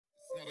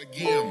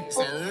Again, it's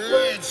a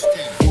rich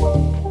thing.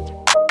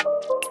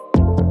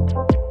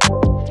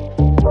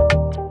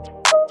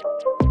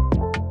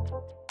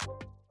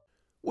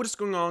 What is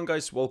going on,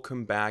 guys?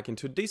 Welcome back. In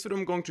today's video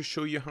I'm going to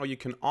show you how you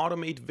can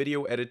automate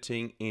video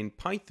editing in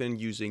Python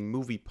using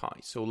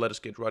MoviePy. So let us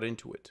get right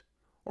into it.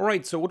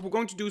 Alright, so what we're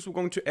going to do is we're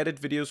going to edit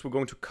videos, we're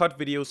going to cut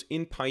videos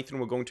in Python,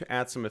 we're going to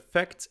add some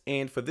effects,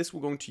 and for this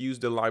we're going to use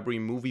the library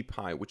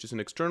MoviePy, which is an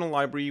external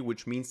library,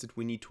 which means that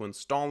we need to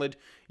install it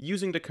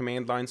using the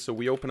command line. So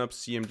we open up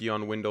CMD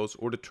on Windows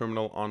or the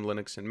terminal on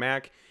Linux and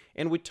Mac,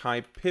 and we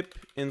type pip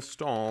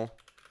install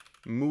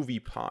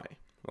MoviePy,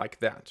 like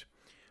that.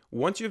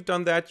 Once you've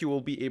done that, you will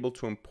be able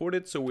to import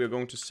it. So we're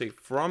going to say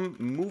from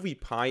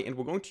MoviePy, and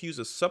we're going to use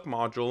a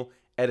submodule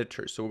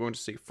editor. So we're going to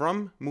say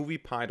from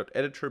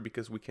moviepy.editor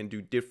because we can do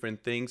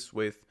different things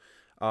with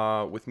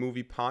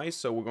MoviePy.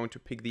 So we're going to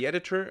pick the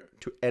editor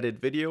to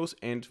edit videos,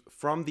 and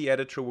from the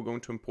editor we're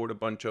going to import a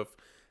bunch of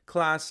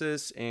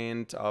classes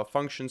and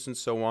functions and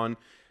so on.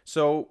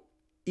 So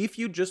if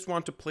you just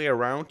want to play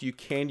around, you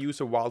can use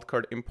a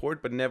wildcard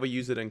import, but never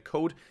use it in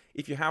code.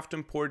 If you have to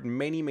import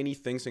many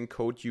things in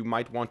code, you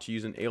might want to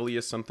use an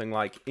alias, something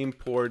like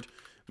import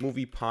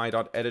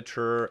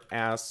moviepy.editor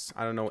as,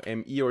 I don't know,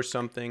 ME or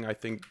something. I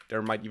think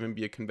there might even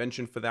be a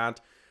convention for that.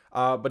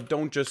 But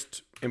don't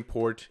just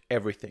import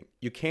everything.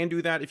 You can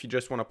do that if you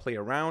just want to play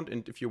around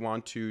and if you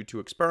want to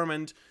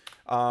experiment.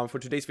 For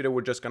today's video,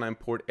 we're just going to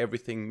import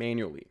everything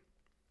manually.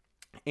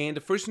 And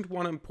the first thing we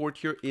want to import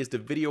here is the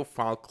video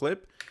file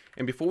clip.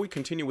 And before we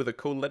continue with the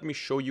code, let me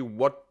show you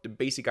what the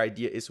basic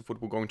idea is of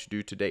what we're going to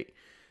do today.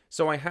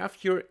 So I have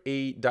here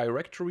a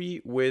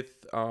directory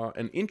with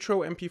an intro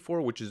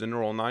MP4, which is a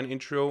Neural 9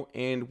 intro,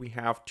 and we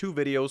have two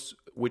videos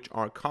which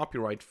are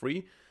copyright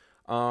free.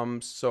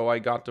 So I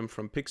got them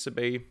from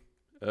Pixabay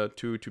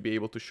to be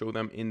able to show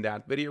them in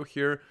that video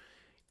here.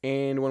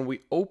 And when we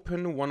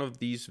open one of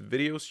these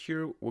videos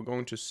here, we're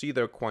going to see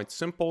they're quite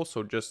simple.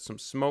 So just some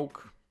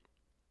smoke,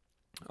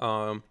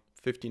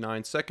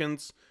 59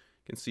 seconds.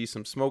 You can see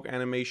some smoke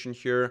animation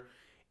here.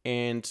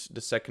 And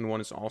the second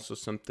one is also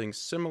something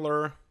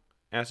similar,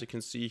 as you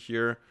can see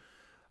here.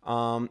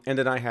 And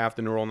then I have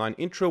the Neural 9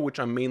 intro, which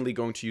I'm mainly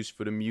going to use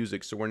for the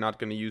music. So we're not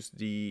going to use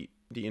the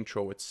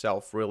intro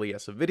itself really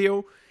as a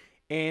video.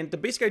 And the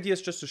basic idea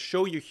is just to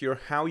show you here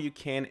how you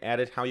can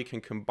edit, how you can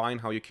combine,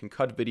 how you can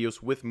cut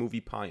videos with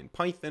MoviePy and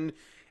Python.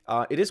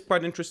 It is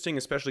quite interesting,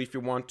 especially if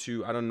you want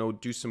to, I don't know,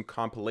 do some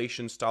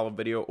compilation style of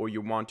video, or you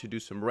want to do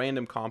some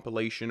random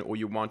compilation, or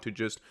you want to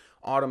just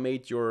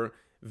automate your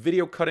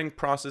video cutting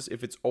process.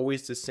 If it's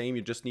always the same,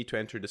 you just need to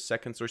enter the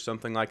seconds or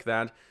something like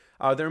that.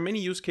 There are many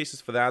use cases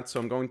for that,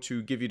 so I'm going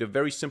to give you the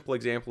very simple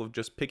example of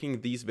just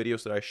picking these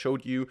videos that I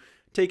showed you,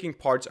 taking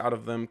parts out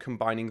of them,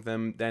 combining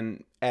them,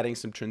 then adding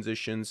some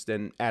transitions,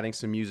 then adding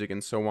some music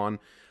and so on,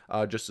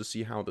 just to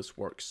see how this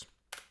works.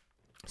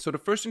 So the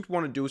first thing we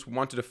want to do is we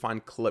want to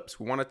define clips.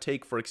 We want to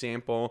take, for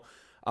example,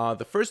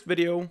 the first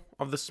video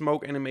of the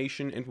smoke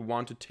animation, and we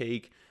want to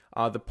take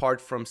the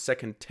part from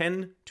second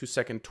 10 to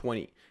second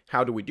 20.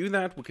 How do we do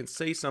that? We can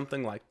say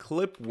something like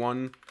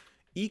clip1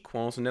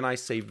 equals, and then I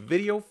say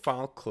video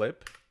file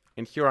clip,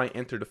 and here I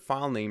enter the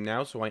file name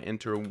now, so I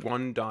enter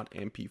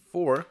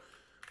 1.mp4,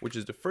 which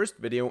is the first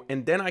video,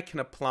 and then I can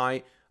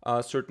apply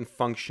certain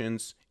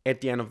functions at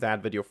the end of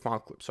that video file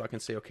clip. So I can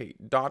say, okay,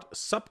 dot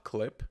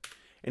subclip,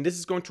 and this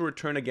is going to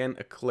return again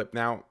a clip.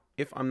 Now,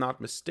 if I'm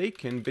not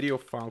mistaken, video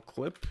file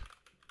clip,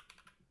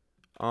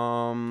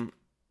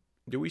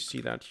 do we see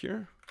that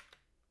here?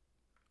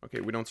 Okay,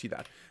 we don't see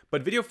that.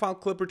 But video file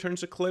clip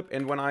returns a clip,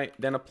 and when I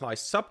then apply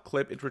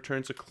subclip, it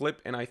returns a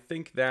clip, and I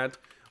think that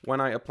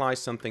when I apply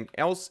something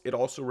else, it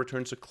also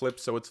returns a clip,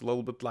 so it's a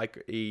little bit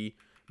like a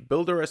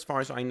builder as far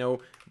as I know.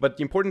 But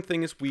the important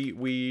thing is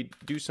we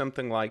do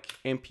something like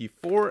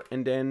mp4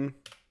 and then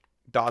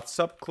dot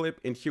subclip,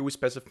 and here we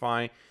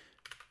specify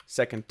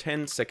second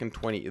 10, second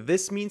 20.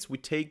 This means we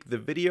take the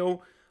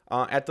video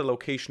at the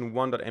location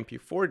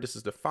 1.mp4, this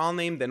is the file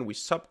name, then we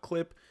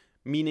subclip,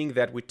 meaning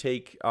that we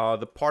take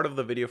the part of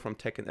the video from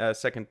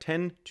second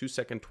 10 to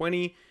second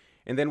 20,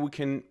 and then we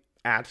can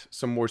add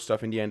some more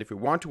stuff in the end if we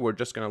want to. We're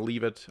just going to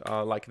leave it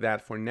like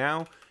that for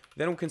now.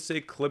 Then we can say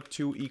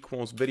clip2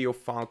 equals video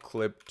file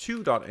clip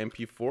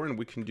 2.mp4, and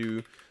we can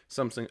do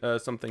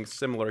something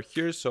similar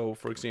here. So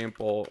for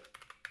example,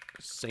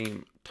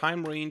 same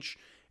time range,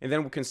 and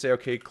then we can say,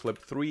 okay,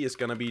 clip3 is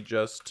going to be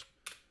just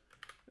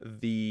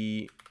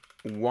the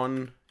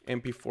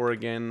 1.mp4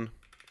 again,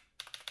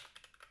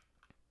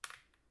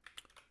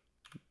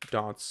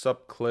 dot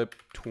subclip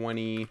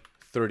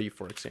 2030,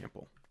 for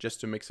example, just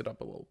to mix it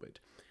up a little bit.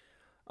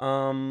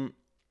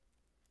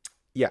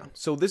 Yeah,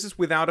 so this is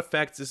without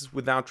effects, this is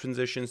without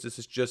transitions, this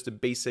is just the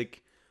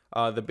basic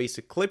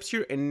clips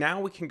here, and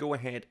now we can go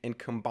ahead and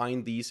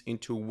combine these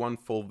into one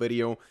full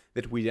video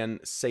that we then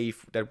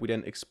save, that we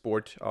then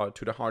export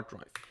to the hard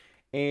drive.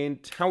 And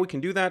how we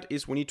can do that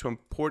is we need to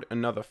import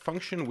another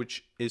function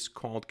which is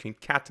called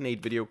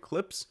concatenate video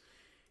clips.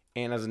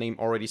 And as the name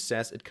already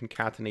says, it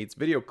concatenates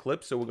video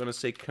clips. So we're going to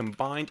say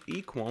combined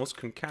equals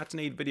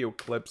concatenate video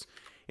clips.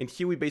 And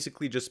here we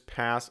basically just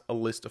pass a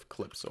list of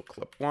clips. So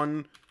clip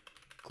 1,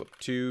 clip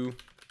 2,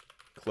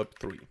 clip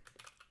 3,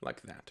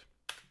 like that.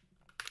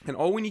 And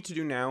all we need to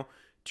do now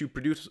to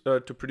produce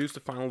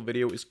the final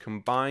video is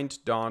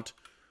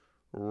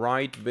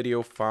combined.write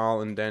video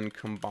file and then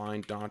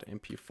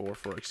combined.mp4,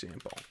 for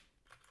example.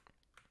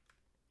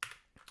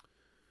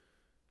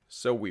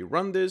 So we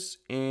run this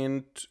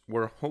and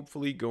we're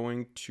hopefully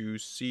going to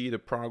see the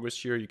progress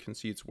here. You can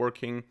see it's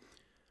working.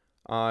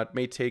 It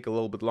may take a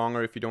little bit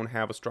longer if you don't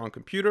have a strong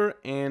computer,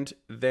 and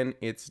then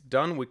it's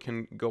done. We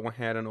can go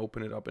ahead and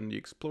open it up in the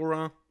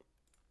Explorer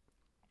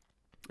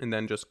and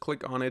then just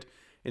click on it.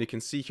 And you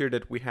can see here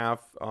that we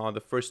have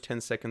the first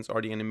 10 seconds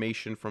are the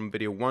animation from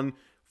video 1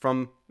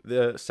 from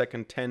the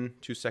second 10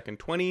 to second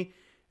 20.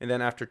 And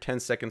then after 10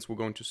 seconds, we're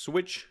going to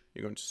switch.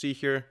 You're going to see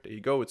here, there you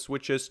go, it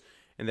switches.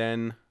 And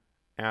then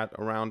at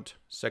around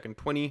second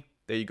 20,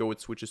 there you go,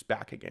 it switches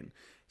back again.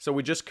 So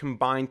we just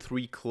combined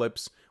 3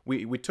 clips.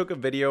 We took a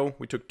video,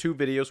 we took 2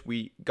 videos,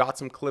 we got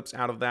some clips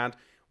out of that,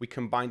 we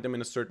combined them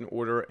in a certain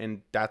order,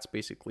 and that's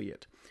basically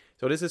it.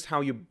 So this is how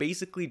you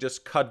basically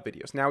just cut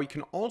videos. Now you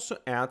can also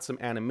add some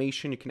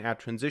animation, you can add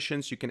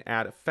transitions, you can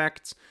add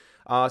effects.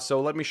 So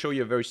let me show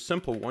you a very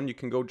simple one. You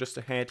can go just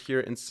ahead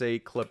here and say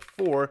clip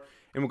 4,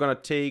 and we're gonna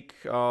take,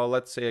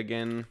 let's say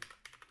again,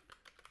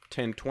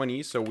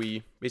 1020. So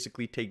we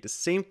basically take the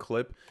same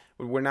clip,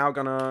 but we're now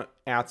gonna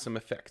add some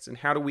effects. And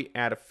how do we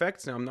add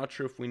effects? Now I'm not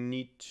sure if we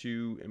need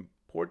to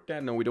import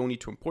that. No, we don't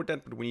need to import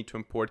that, but we need to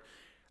import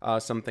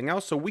something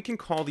else. So we can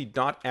call the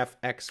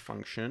 .fx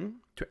function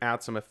to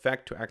add some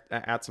effect, to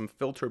add some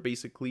filter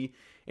basically.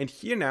 And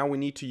here now we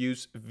need to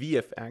use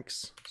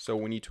VFX. So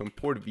we need to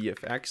import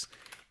VFX,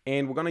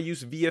 and we're gonna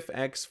use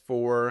VFX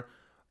for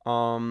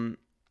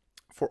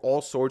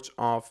all sorts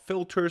of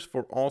filters,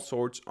 for all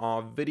sorts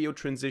of video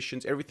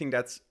transitions. Everything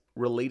that's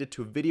related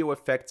to video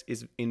effects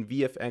is in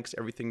VFX.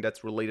 Everything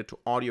that's related to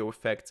audio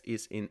effects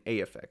is in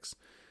AFX.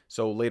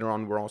 So later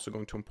on, we're also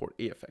going to import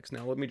AFX.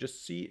 Now, let me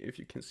just see if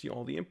you can see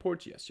all the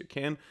imports. Yes, you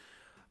can.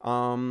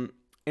 And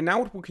now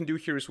what we can do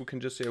here is we can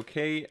just say,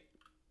 okay,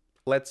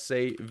 let's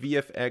say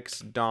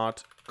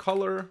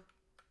VFX.color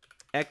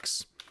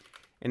X.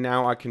 And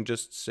now I can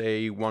just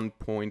say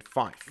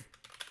 1.5.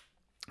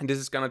 And this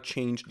is going to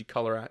change the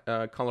color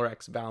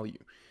X value.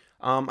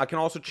 I can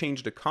also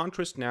change the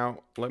contrast.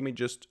 Now, let me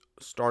just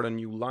start a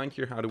new line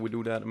here. How do we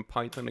do that in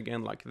Python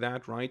again? Like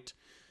that, right?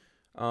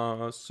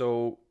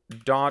 So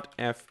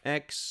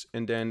 .fx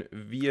and then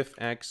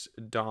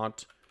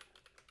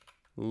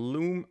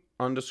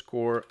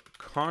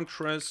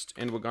VFX.loom_contrast.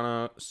 And we're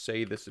going to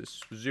say this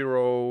is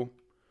 0,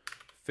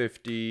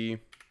 50,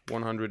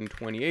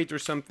 128 or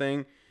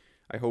something.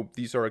 I hope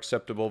these are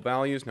acceptable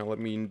values. Now, let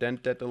me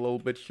indent that a little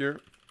bit here.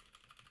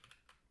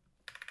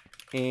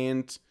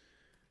 And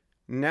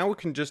now we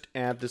can just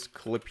add this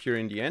clip here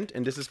in the end.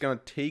 And this is going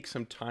to take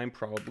some time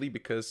probably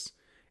because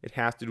it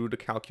has to do the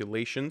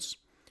calculations.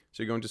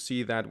 So you're going to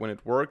see that when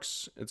it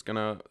works, it's going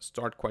to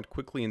start quite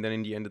quickly. And then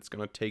in the end, it's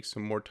going to take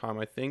some more time,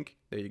 I think.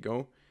 There you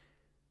go.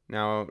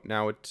 Now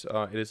it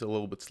is a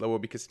little bit slower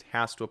because it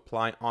has to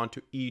apply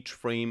onto each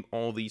frame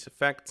all these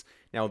effects.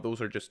 Now,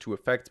 those are just 2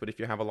 effects. But if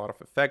you have a lot of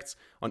effects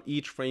on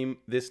each frame,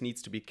 this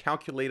needs to be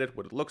calculated,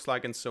 what it looks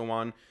like and so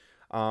on.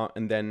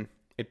 And then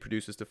it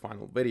produces the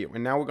final video.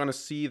 And now we're going to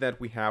see that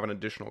we have an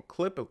additional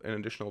clip, an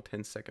additional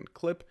 10-second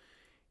clip.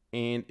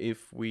 And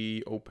if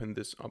we open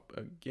this up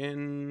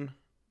again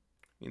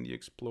in the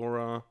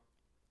Explorer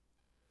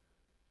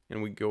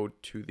and we go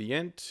to the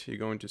end, you're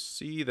going to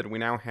see that we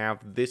now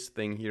have this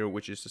thing here,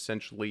 which is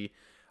essentially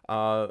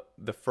the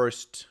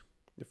first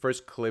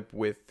clip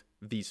with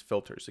these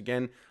filters.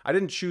 Again, I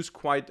didn't choose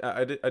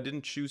I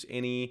didn't choose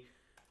any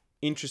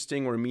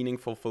interesting or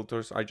meaningful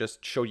filters. I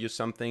just showed you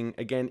something.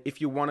 Again,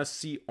 if you want to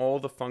see all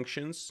the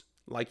functions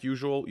like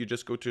usual, you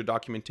just go to the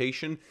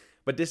documentation,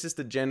 but this is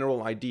the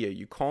general idea.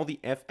 You call the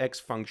fx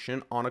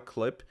function on a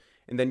clip,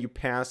 and then you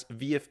pass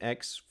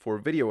VFX for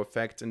video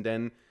effects, and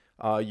then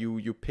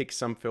you pick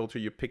some filter,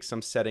 you pick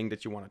some setting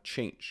that you want to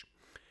change.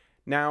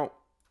 Now,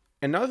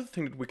 another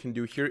thing that we can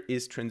do here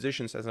is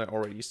transitions, as I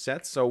already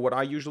said. So what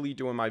I usually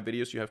do in my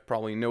videos, you have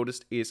probably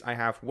noticed, is I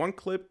have one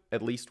clip,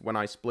 at least when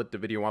I split the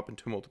video up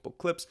into multiple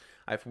clips.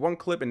 I have one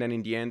clip, and then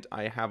in the end,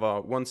 I have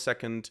a 1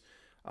 second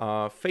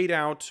fade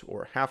out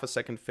or half a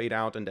second fade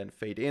out and then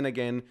fade in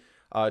again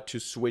to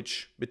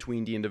switch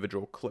between the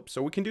individual clips.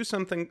 So we can do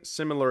something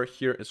similar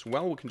here as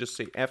well. We can just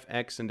say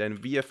fx and then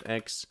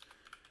VFX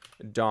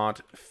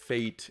dot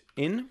fade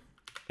in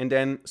and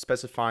then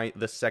specify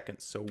the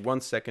seconds. So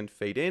 1 second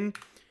fade in.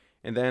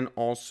 And then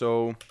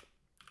also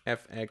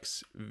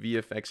fx,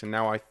 VFX, and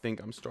now I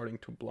think I'm starting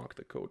to block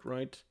the code,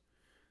 right?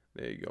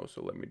 There you go.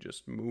 So let me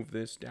just move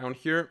this down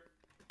here.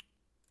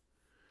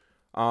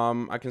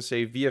 I can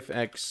say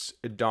VFX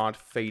dot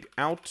fade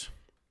out,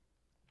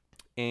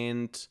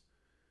 and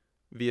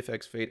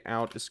VFX fade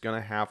out is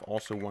gonna have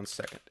also 1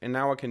 second. And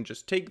now I can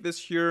just take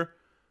this here,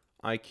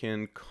 I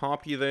can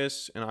copy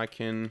this, and I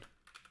can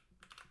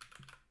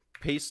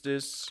paste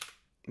this.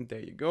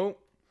 There you go.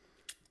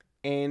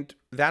 and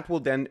that will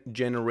then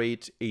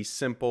generate a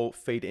simple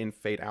fade in,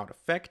 fade out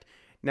effect.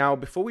 Now,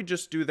 before we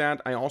just do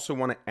that, I also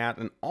want to add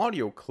an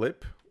audio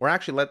clip, or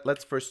actually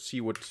let's first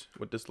see what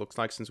this looks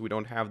like, since we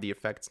don't have the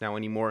effects now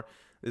anymore.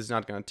 This is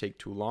not going to take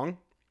too long.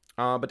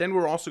 But then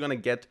we're also going to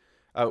get,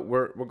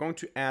 we're going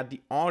to add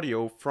the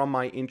audio from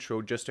my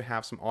intro just to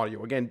have some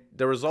audio. Again,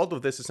 the result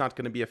of this is not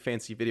going to be a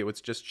fancy video.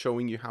 It's just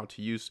showing you how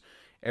to use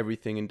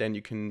everything, and then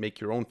you can make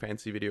your own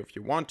fancy video if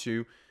you want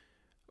to.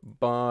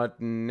 But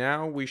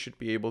now we should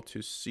be able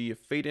to see a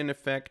fade in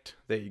effect.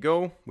 There you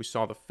go. We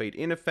saw the fade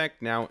in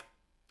effect. Now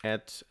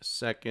at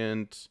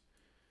second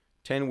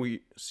 10,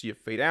 we see a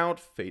fade out,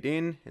 fade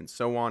in, and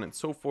so on and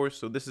so forth.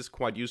 So this is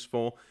quite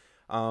useful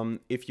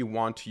if you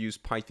want to use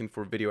Python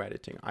for video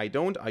editing. I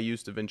don't. I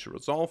use DaVinci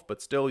Resolve,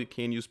 but still you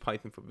can use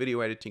Python for video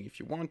editing if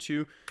you want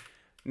to.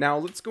 Now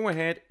let's go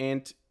ahead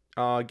and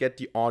get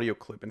the audio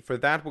clip. And for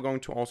that, we're going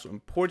to also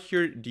import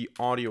here the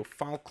audio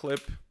file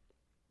clip.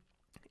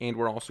 And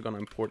we're also going to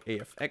import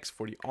AFX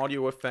for the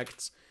audio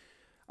effects.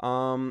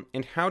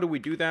 And how do we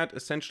do that?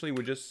 Essentially,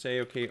 we just say,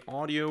 okay,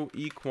 audio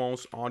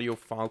equals audio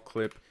file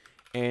clip.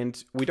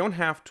 And we don't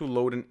have to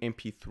load an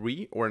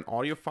MP3 or an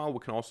audio file. We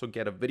can also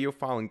get a video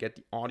file and get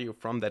the audio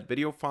from that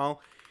video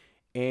file.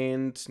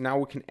 And now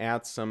we can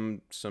add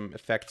some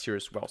effects here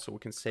as well. So we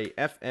can say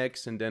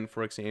fx and then,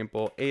 for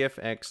example,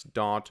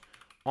 afx.audio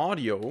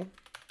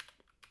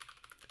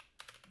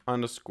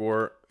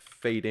underscore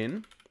fade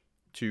in,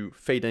 to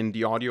fade in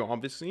the audio,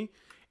 obviously.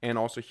 And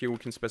also here we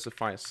can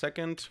specify a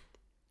second.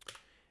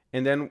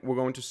 And then we're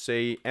going to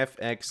say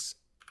fx,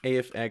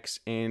 afx,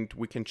 and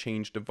we can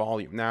change the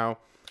volume. Now,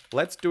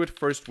 let's do it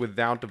first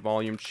without the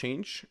volume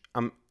change.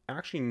 I'm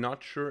actually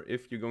not sure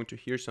if you're going to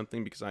hear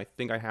something because I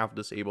think I have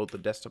disabled the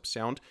desktop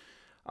sound.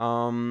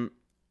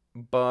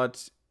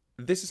 But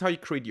this is how you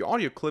create the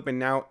audio clip. And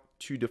now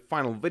to the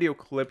final video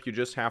clip, you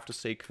just have to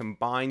say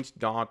combined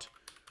dot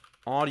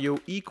audio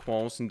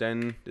equals, and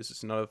then this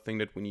is another thing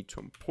that we need to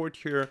import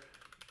here,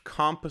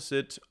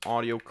 composite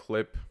audio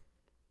clip,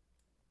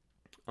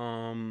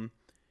 and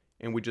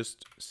we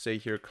just say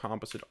here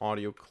composite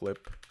audio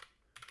clip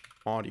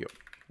audio,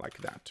 like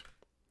that.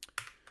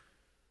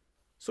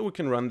 So we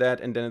can run that,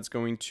 and then it's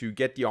going to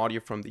get the audio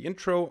from the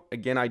intro.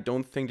 Again, I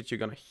don't think that you're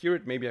gonna hear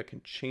it. Maybe I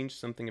can change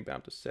something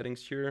about the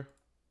settings here.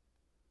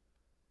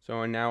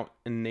 So I now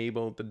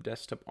enable the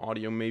desktop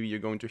audio. Maybe you're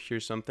going to hear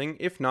something.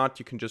 If not,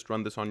 you can just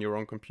run this on your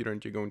own computer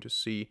and you're going to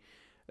see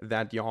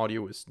that the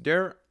audio is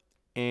there.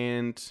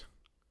 And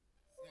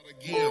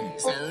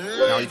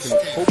now you can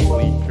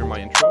hopefully hear my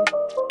intro.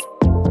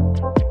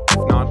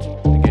 If not,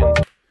 again,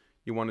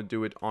 you want to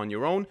do it on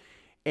your own.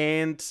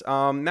 And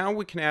now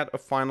we can add a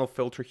final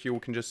filter here. We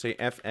can just say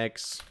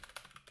fx,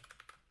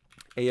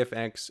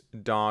 afx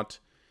dot,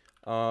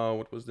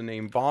 what was the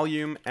name?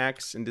 Volume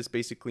x. And this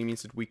basically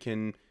means that we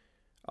can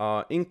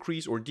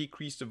increase or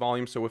decrease the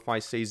volume. So if I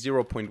say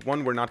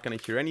 0.1, we're not going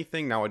to hear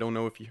anything. Now I don't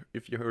know if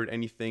you heard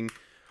anything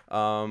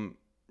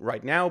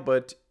right now,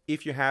 but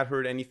if you had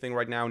heard anything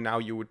right now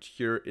you would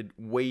hear it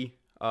way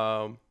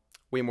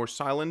more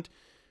silent.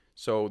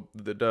 So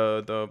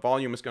the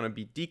volume is going to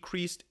be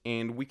decreased,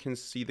 and we can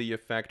see the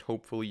effect.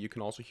 Hopefully you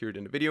can also hear it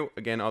in the video.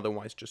 Again,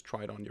 otherwise just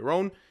try it on your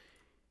own.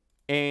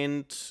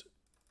 And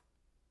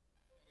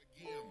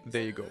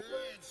there you go.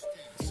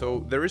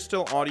 So there is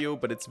still audio,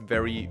 but it's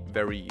very,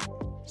 very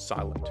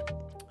silent.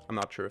 I'm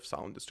not sure if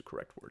silent is the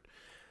correct word.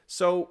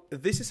 So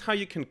this is how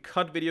you can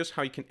cut videos,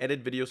 how you can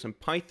edit videos in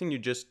Python. You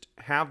just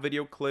have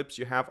video clips,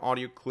 you have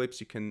audio clips,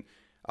 you can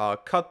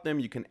cut them,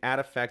 you can add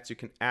effects, you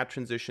can add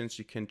transitions,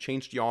 you can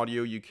change the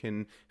audio, you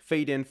can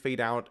fade in, fade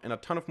out, and a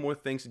ton of more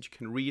things that you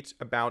can read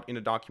about in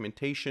the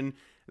documentation.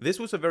 This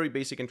was a very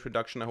basic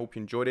introduction. I hope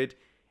you enjoyed it,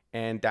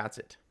 and that's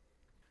it.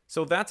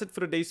 So that's it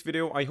for today's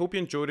video. I hope you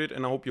enjoyed it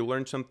and I hope you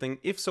learned something.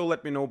 If so,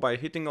 let me know by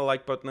hitting the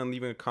like button and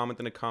leaving a comment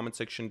in the comment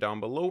section down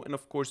below. And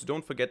of course,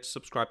 don't forget to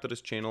subscribe to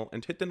this channel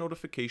and hit the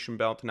notification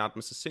bell to not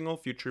miss a single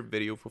future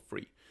video for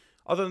free.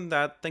 Other than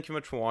that, thank you very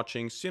much for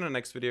watching. See you in the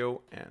next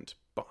video and